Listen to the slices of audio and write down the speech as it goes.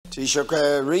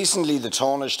Taoiseach, recently the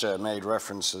Taoiseach made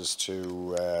references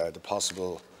to the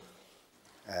possible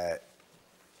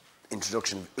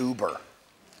introduction of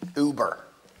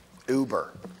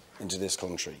Uber into this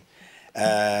country.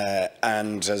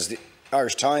 And as the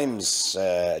Irish Times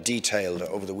detailed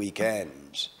over the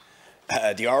weekend,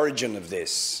 the origin of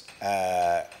this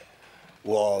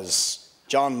was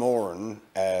John Moran,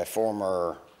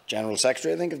 former General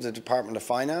Secretary, I think, of the Department of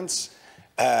Finance,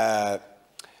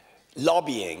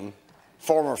 lobbying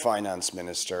former Finance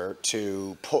Minister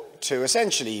to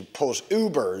essentially put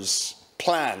Uber's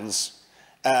plans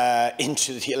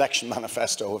into the election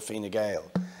manifesto of Fine Gael.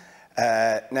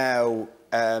 Now,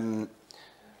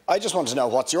 I just want to know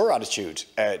what's your attitude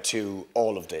to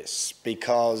all of this,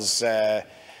 because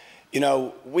you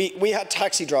know, we had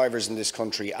taxi drivers in this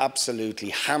country absolutely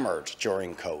hammered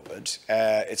during COVID.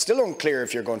 It's still unclear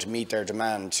if you're going to meet their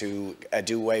demand to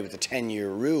do away with the 10-year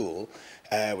rule,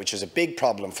 which is a big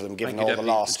problem for them given all the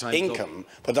lost income.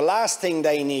 But the last thing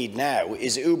they need now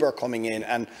is Uber coming in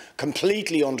and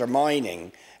completely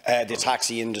undermining the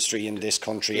taxi industry in this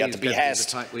country at the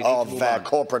behest of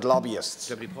corporate lobbyists.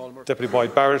 Deputy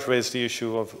Boyd Barrett raised the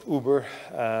issue of Uber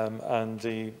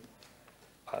and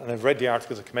I've read the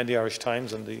articles. I commend the Irish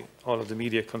Times and all of the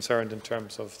media concerned in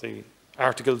terms of the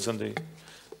articles and the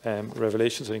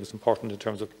revelations. I think it's important in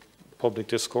terms of public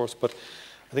discourse. But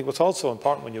I think what's also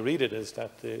important when you read it is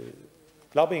that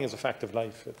lobbying is a fact of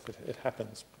life. It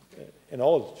happens in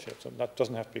all shapes. And that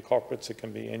doesn't have to be corporates. It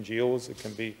can be NGOs. It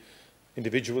can be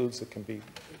individuals. It can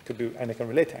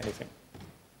relate to anything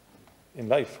in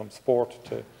life, from sport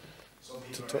to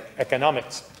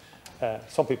economics.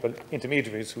 Some people,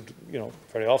 intermediaries, who, you know,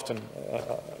 very often,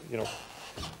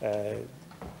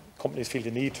 companies feel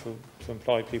the need to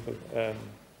employ people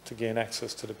to gain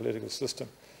access to the political system.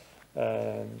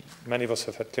 Many of us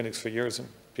have had clinics for years, and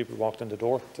people walked in the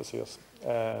door to see us.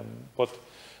 But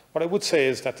what I would say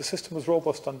is that the system was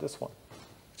robust on this one,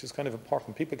 which is kind of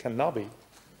important. People can lobby.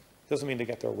 It doesn't mean they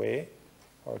get their way,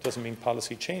 or it doesn't mean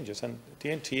policy changes. And the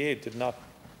NTA did not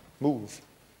move.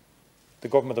 The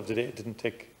government of the day didn't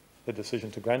take the decision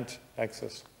to grant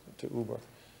access to Uber.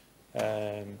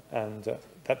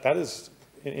 That is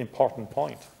an important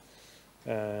point.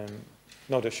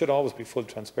 No, there should always be full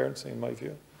transparency, in my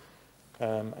view.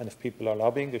 And if people are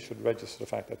lobbying, they should register the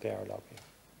fact that they are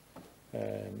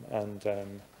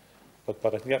lobbying.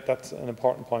 But I think that's an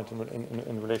important point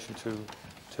in relation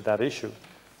to that issue.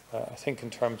 I think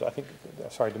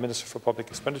the Minister for Public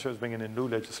Expenditure is bringing in new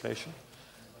legislation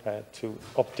to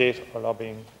update our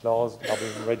lobbying laws,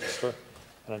 lobbying register,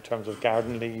 and in terms of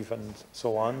garden leave and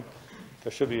so on,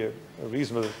 there should be a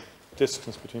reasonable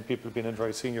distance between people being in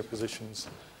very senior positions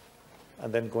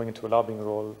and then going into a lobbying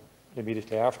role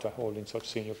immediately after holding such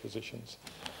senior positions.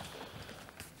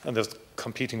 And there's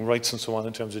competing rights and so on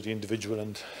in terms of the individual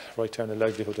and right to earn a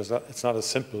livelihood. It's not as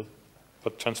simple,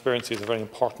 but transparency is a very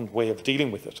important way of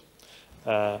dealing with it.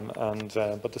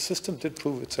 But the system did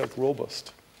prove itself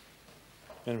robust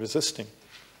in resisting,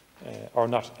 or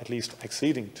not at least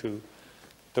acceding to,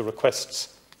 the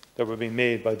requests that were being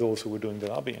made by those who were doing the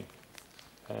lobbying.